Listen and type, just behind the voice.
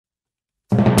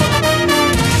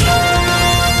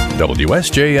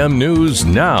WSJM News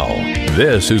Now.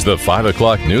 This is the 5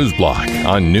 o'clock news block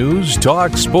on News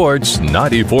Talk Sports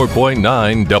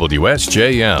 94.9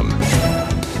 WSJM.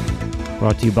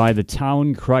 Brought to you by the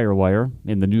Town Crier Wire.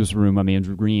 In the newsroom, I'm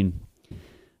Andrew Green.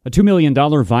 A $2 million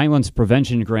violence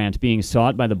prevention grant being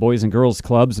sought by the Boys and Girls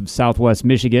Clubs of Southwest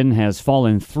Michigan has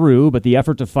fallen through, but the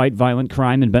effort to fight violent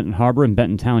crime in Benton Harbor and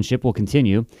Benton Township will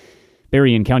continue.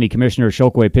 Berrien County Commissioner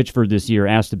Chokwe Pitchford this year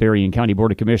asked the Berrien County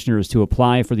Board of Commissioners to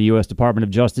apply for the U.S. Department of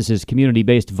Justice's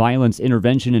Community-Based Violence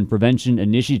Intervention and Prevention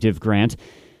Initiative grant.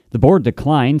 The board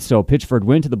declined, so Pitchford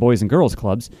went to the Boys and Girls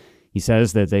Clubs. He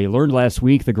says that they learned last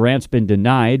week the grant's been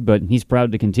denied, but he's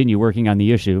proud to continue working on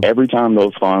the issue. Every time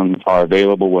those funds are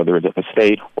available, whether it's at the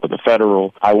state or the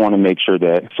federal, I want to make sure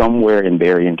that somewhere in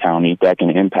Berrien County that can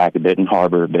impact Benton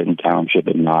Harbor, Benton Township,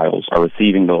 and Niles are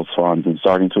receiving those funds and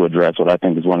starting to address what I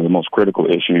think is one of the most critical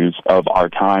issues of our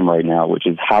time right now, which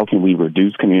is how can we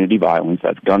reduce community violence,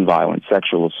 that's gun violence,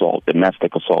 sexual assault,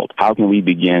 domestic assault. How can we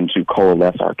begin to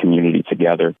coalesce our community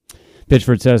together?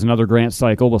 Pitchford says another grant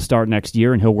cycle will start next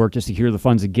year, and he'll work to secure the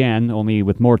funds again, only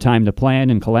with more time to plan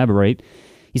and collaborate.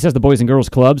 He says the Boys and Girls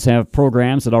Clubs have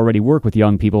programs that already work with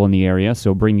young people in the area,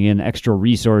 so bringing in extra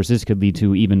resources could lead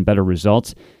to even better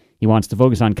results. He wants to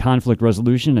focus on conflict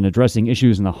resolution and addressing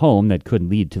issues in the home that could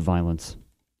lead to violence.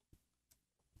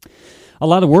 A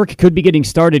lot of work could be getting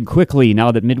started quickly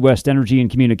now that Midwest Energy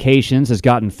and Communications has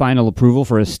gotten final approval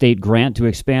for a state grant to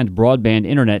expand broadband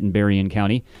internet in Berrien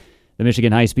County. The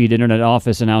Michigan High-Speed Internet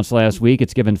Office announced last week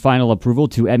it's given final approval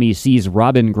to MEC's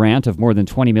Robin grant of more than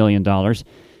 $20 million.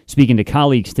 Speaking to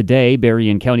colleagues today,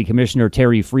 Berrien County Commissioner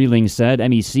Terry Freeling said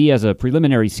MEC has a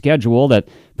preliminary schedule that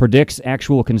predicts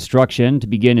actual construction to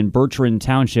begin in Bertrand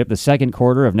Township the second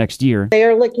quarter of next year. They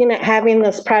are looking at having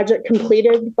this project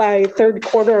completed by third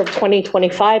quarter of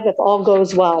 2025 if all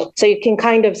goes well. So you can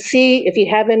kind of see if you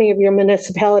have any of your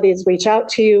municipalities reach out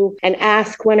to you and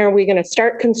ask, when are we going to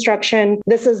start construction?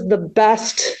 This is the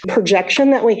best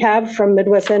projection that we have from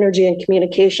Midwest Energy and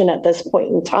Communication at this point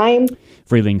in time.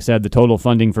 Freeling said the total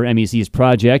funding for MEC's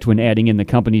project, when adding in the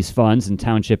company's funds and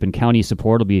township and county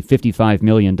support, will be $55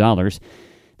 million.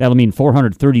 That'll mean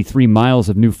 433 miles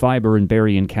of new fiber in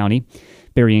Berrien County.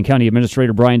 Berrien County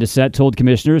Administrator Brian Doucette told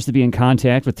commissioners to be in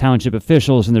contact with township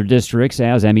officials in their districts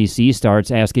as MEC starts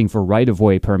asking for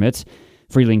right-of-way permits.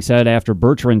 Freeling said after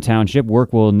Bertrand Township,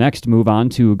 work will next move on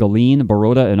to Galeen,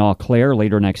 Baroda, and Eau Claire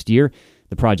later next year.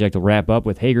 The project will wrap up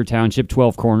with Hager Township,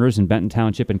 12 Corners, and Benton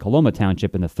Township and Coloma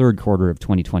Township in the third quarter of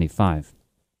 2025.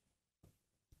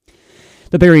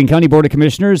 The Berrien County Board of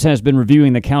Commissioners has been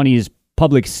reviewing the county's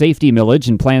public safety millage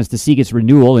and plans to seek its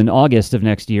renewal in August of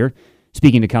next year.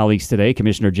 Speaking to colleagues today,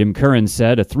 Commissioner Jim Curran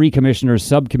said a three-commissioner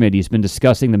subcommittee has been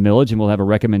discussing the millage and will have a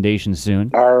recommendation soon.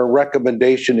 Our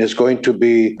recommendation is going to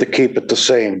be to keep it the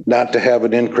same, not to have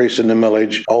an increase in the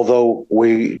millage, although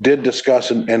we did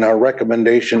discuss and our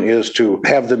recommendation is to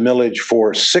have the millage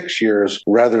for 6 years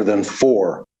rather than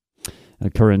 4.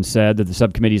 Curran said that the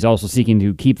subcommittee is also seeking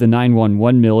to keep the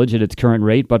 911 millage at its current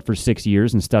rate, but for 6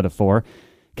 years instead of 4.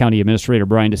 County Administrator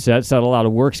Brian Doucette said a lot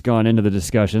of work's gone into the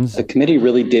discussions. The committee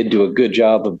really did do a good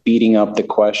job of beating up the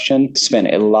question,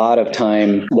 spent a lot of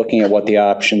time looking at what the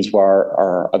options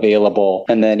are available,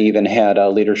 and then even had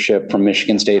leadership from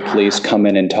Michigan State Police come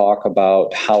in and talk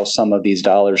about how some of these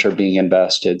dollars are being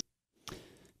invested.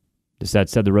 Doucette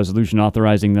said the resolution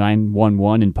authorizing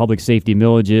 911 and public safety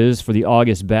millages for the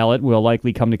August ballot will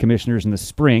likely come to commissioners in the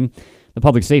spring. The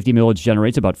public safety millage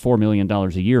generates about $4 million a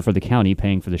year for the county,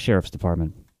 paying for the sheriff's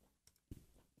department.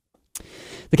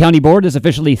 The county board has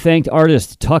officially thanked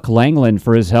artist Tuck Langland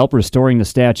for his help restoring the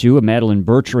statue of Madeline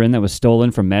Bertrand that was stolen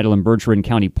from Madeline Bertrand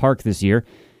County Park this year.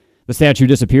 The statue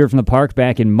disappeared from the park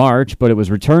back in March, but it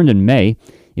was returned in May.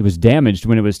 It was damaged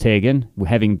when it was taken,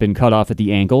 having been cut off at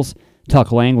the ankles.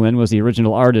 Tuck Langland was the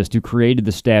original artist who created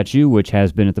the statue, which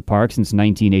has been at the park since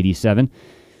 1987.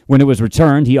 When it was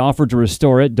returned, he offered to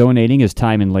restore it, donating his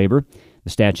time and labor. The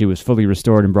statue was fully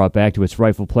restored and brought back to its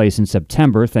rightful place in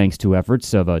September, thanks to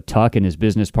efforts of Tuck and his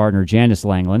business partner Janice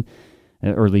Langland.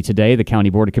 Early today, the County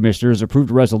Board of Commissioners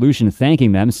approved a resolution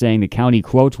thanking them, saying the county,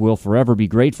 quote, will forever be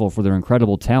grateful for their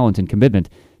incredible talent and commitment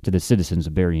to the citizens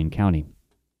of Berrien County.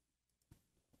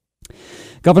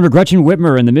 Governor Gretchen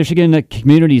Whitmer and the Michigan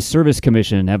Community Service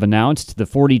Commission have announced the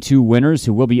 42 winners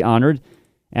who will be honored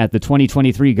at the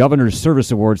 2023 Governor's Service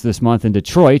Awards this month in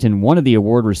Detroit, and one of the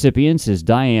award recipients is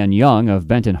Diane Young of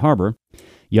Benton Harbor.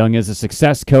 Young is a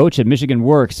success coach at Michigan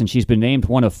Works, and she's been named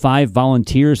one of 5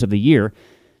 volunteers of the year.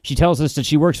 She tells us that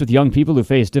she works with young people who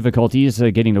face difficulties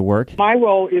getting to work. My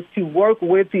role is to work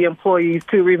with the employees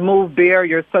to remove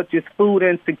barriers such as food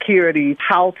insecurity,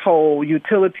 household,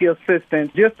 utility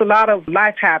assistance. Just a lot of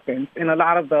life happens and a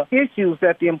lot of the issues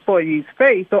that the employees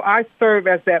face. So I serve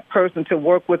as that person to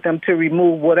work with them to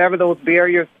remove whatever those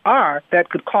barriers are that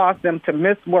could cause them to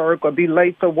miss work or be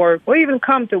late for work or even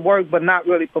come to work but not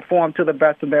really perform to the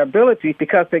best of their ability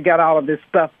because they got all of this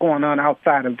stuff going on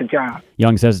outside of the job.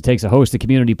 Young says it takes a host of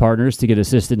community partners to get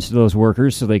assistance to those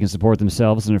workers so they can support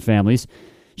themselves and their families.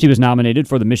 She was nominated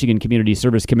for the Michigan Community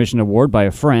Service Commission Award by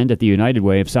a friend at the United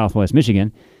Way of Southwest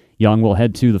Michigan. Young will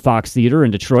head to the Fox Theater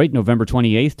in Detroit November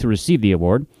 28th to receive the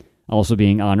award. Also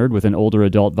being honored with an Older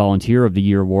Adult Volunteer of the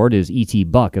Year award is E.T.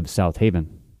 Buck of South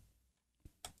Haven.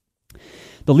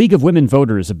 The League of Women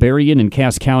Voters of Berrien and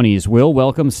Cass counties will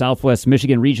welcome Southwest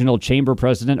Michigan Regional Chamber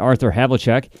President Arthur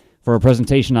Havlicek for a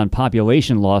presentation on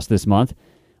population loss this month.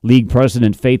 League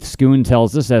President Faith Schoon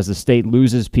tells us as the state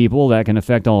loses people, that can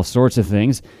affect all sorts of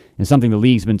things, and something the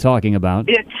League's been talking about.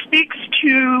 It speaks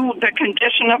to the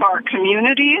condition of our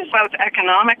communities, both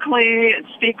economically. It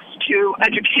speaks to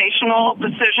educational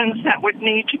decisions that would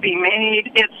need to be made.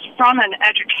 It's from an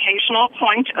educational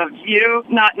point of view,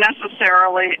 not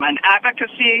necessarily an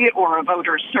advocacy or a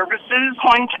voter services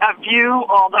point of view,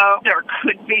 although there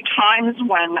could be times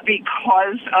when,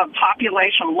 because of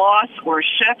population loss or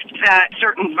shift, that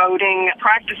certain voting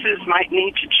practices might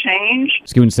need to change.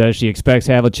 Schoon says she expects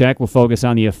Havlicek will focus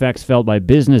on the effects felt by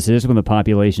businesses when the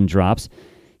population drops.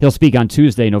 He'll speak on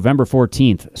Tuesday, November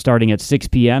 14th, starting at 6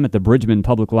 p.m. at the Bridgman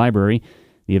Public Library.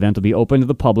 The event will be open to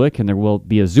the public, and there will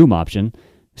be a Zoom option.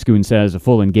 Schoon says a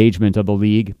future engagement of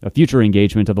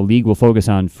the League will focus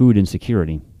on food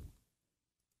insecurity.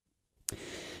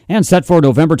 And set for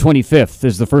November 25th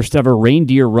is the first ever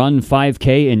Reindeer Run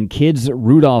 5K and Kids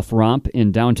Rudolph Romp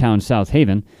in downtown South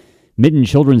Haven. Mitten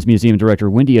Children's Museum Director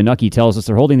Wendy Anucki tells us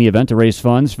they're holding the event to raise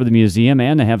funds for the museum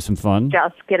and to have some fun.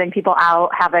 Just getting people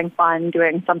out, having fun,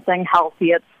 doing something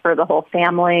healthy. It's for the whole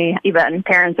family. Even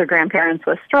parents or grandparents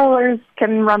with strollers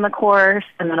can run the course.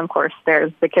 And then, of course,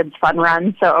 there's the kids' fun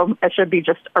run. So it should be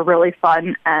just a really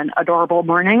fun and adorable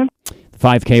morning. The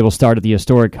 5K will start at the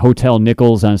historic Hotel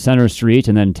Nichols on Center Street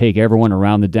and then take everyone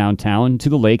around the downtown to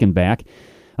the lake and back.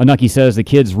 Anuki says the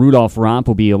kids' Rudolph Romp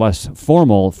will be a less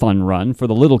formal fun run for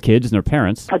the little kids and their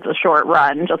parents. It's a short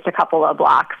run, just a couple of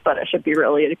blocks, but it should be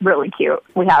really, really cute.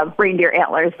 We have reindeer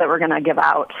antlers that we're going to give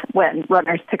out when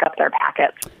runners pick up their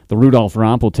packets. The Rudolph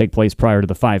Romp will take place prior to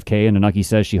the 5K, and Anuki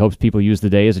says she hopes people use the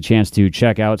day as a chance to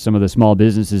check out some of the small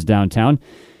businesses downtown.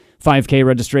 5K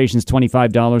registration is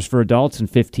 $25 for adults and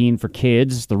 $15 for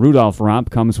kids. The Rudolph Romp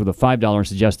comes with a $5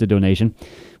 suggested donation.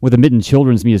 With the Mitten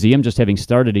Children's Museum just having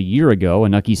started a year ago,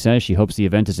 Anuki says she hopes the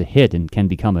event is a hit and can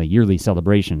become a yearly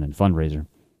celebration and fundraiser.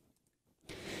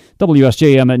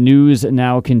 WSJM News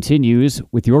now continues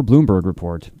with your Bloomberg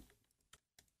Report.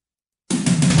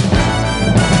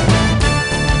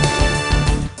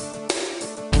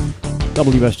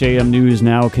 WSJM News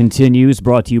now continues,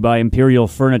 brought to you by Imperial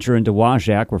Furniture in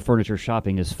Dowagiac, where furniture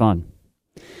shopping is fun.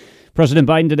 President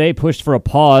Biden today pushed for a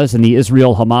pause in the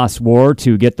Israel-Hamas war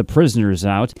to get the prisoners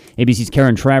out. ABC's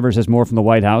Karen Travers has more from the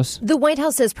White House. The White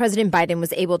House says President Biden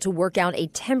was able to work out a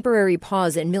temporary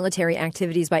pause in military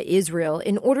activities by Israel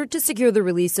in order to secure the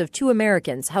release of 2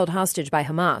 Americans held hostage by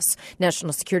Hamas.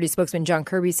 National Security spokesman John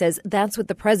Kirby says that's what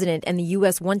the president and the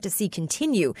U.S. want to see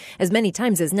continue as many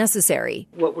times as necessary.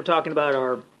 What we're talking about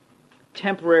are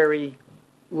temporary,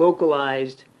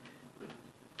 localized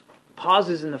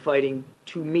pauses in the fighting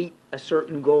to meet a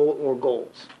certain goal or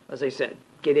goals. As I said,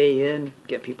 get in,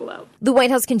 get people out. The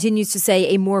White House continues to say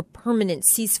a more permanent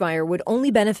ceasefire would only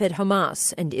benefit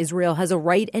Hamas, and Israel has a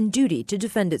right and duty to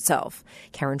defend itself.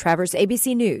 Karen Travers,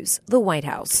 ABC News, the White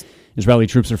House. Israeli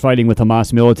troops are fighting with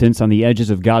Hamas militants on the edges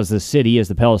of Gaza City as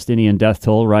the Palestinian death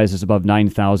toll rises above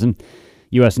 9,000.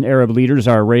 U.S. and Arab leaders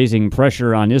are raising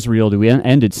pressure on Israel to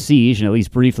end its siege and at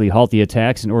least briefly halt the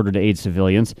attacks in order to aid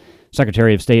civilians.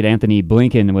 Secretary of State Anthony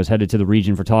Blinken was headed to the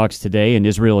region for talks today in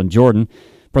Israel and Jordan.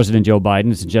 President Joe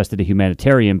Biden suggested a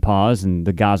humanitarian pause in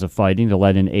the Gaza fighting to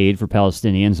let in aid for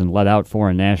Palestinians and let out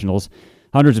foreign nationals.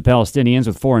 Hundreds of Palestinians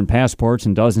with foreign passports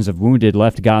and dozens of wounded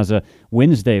left Gaza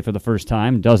Wednesday for the first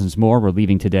time. Dozens more were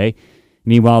leaving today.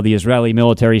 Meanwhile, the Israeli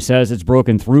military says it's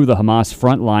broken through the Hamas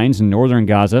front lines in northern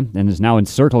Gaza and is now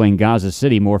encircling Gaza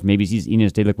City. More from ABC's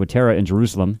Ines de la Cuetera in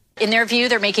Jerusalem. In their view,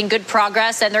 they're making good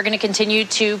progress, and they're going to continue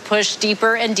to push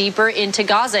deeper and deeper into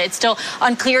Gaza. It's still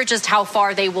unclear just how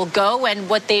far they will go and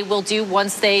what they will do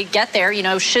once they get there. You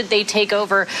know, should they take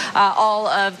over all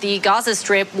of the Gaza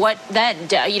Strip, what then?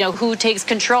 Who takes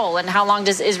control, and how long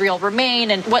does Israel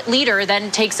remain, and what leader then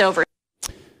takes over?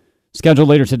 Scheduled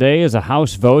later today is a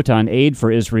House vote on aid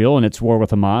for Israel in its war with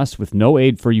Hamas, with no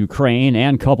aid for Ukraine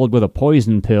and coupled with a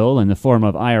poison pill in the form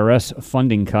of IRS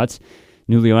funding cuts.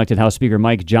 Newly elected House Speaker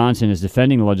Mike Johnson is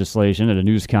defending the legislation at a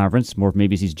news conference. More from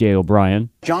ABC's Jay O'Brien.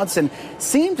 Johnson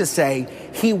seemed to say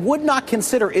he would not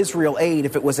consider Israel aid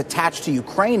if it was attached to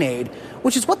Ukraine aid,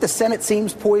 which is what the Senate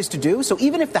seems poised to do. So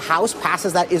even if the House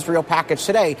passes that Israel package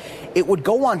today, it would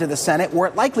go on to the Senate, where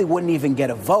it likely wouldn't even get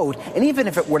a vote. And even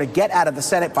if it were to get out of the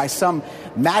Senate by some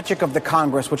magic of the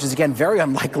Congress, which is, again, very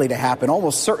unlikely to happen,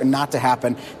 almost certain not to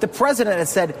happen, the president has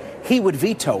said he would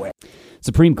veto it.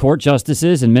 Supreme Court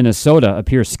justices in Minnesota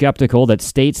appear skeptical that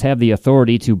states have the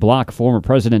authority to block former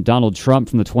President Donald Trump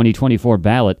from the 2024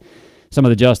 ballot. Some of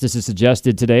the justices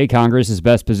suggested today Congress is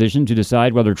best positioned to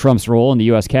decide whether Trump's role in the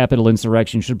U.S. Capitol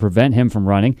insurrection should prevent him from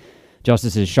running.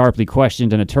 Justices sharply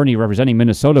questioned an attorney representing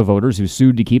Minnesota voters who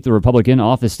sued to keep the Republican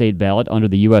off the state ballot under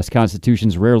the U.S.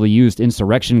 Constitution's rarely used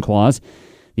insurrection clause.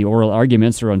 The oral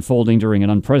arguments are unfolding during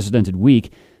an unprecedented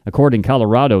week. A court in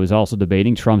Colorado is also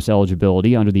debating Trump's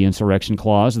eligibility under the insurrection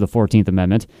clause of the 14th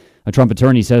Amendment. A Trump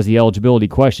attorney says the eligibility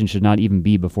question should not even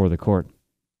be before the court.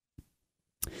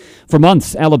 For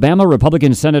months, Alabama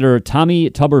Republican Senator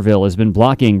Tommy Tuberville has been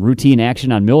blocking routine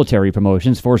action on military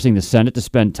promotions, forcing the Senate to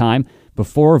spend time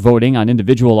before voting on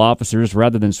individual officers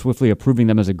rather than swiftly approving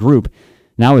them as a group.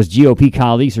 Now his GOP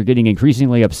colleagues are getting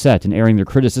increasingly upset and airing their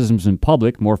criticisms in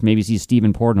public. More from ABC's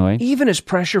Stephen Portnoy. Even as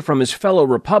pressure from his fellow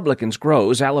Republicans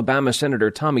grows, Alabama Senator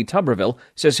Tommy Tuberville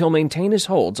says he'll maintain his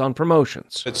holds on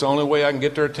promotions. It's the only way I can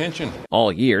get their attention.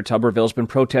 All year, Tuberville's been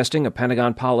protesting a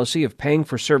Pentagon policy of paying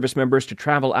for service members to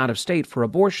travel out of state for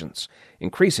abortions.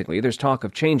 Increasingly, there's talk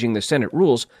of changing the Senate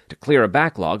rules to clear a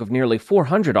backlog of nearly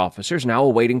 400 officers now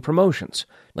awaiting promotions.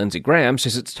 Lindsey Graham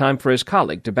says it's time for his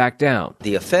colleague to back down.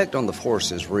 The effect on the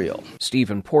force is real.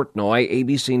 Stephen Portnoy,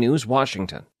 ABC News,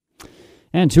 Washington.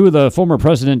 And two of the former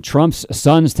President Trump's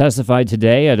sons testified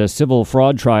today at a civil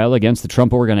fraud trial against the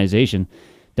Trump Organization.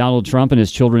 Donald Trump and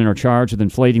his children are charged with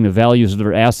inflating the values of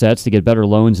their assets to get better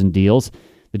loans and deals.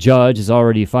 The judge is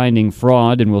already finding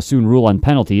fraud and will soon rule on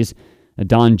penalties.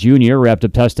 Don Jr. wrapped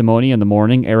up testimony in the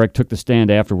morning. Eric took the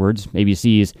stand afterwards.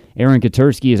 ABC's Aaron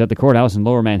Katursky is at the courthouse in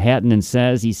Lower Manhattan and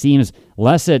says he seems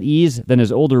less at ease than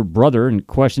his older brother and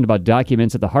questioned about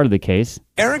documents at the heart of the case.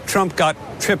 Eric Trump got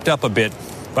tripped up a bit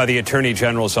by the Attorney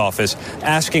General's office,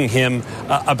 asking him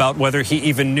about whether he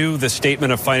even knew the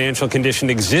statement of financial condition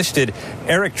existed.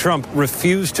 Eric Trump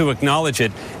refused to acknowledge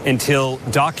it until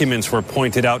documents were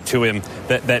pointed out to him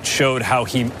that showed how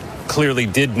he clearly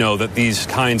did know that these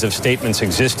kinds of statements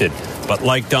existed. But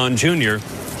like Don Jr.,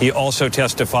 he also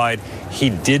testified he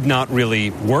did not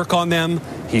really work on them.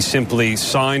 He simply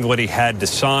signed what he had to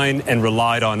sign and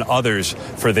relied on others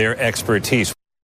for their expertise.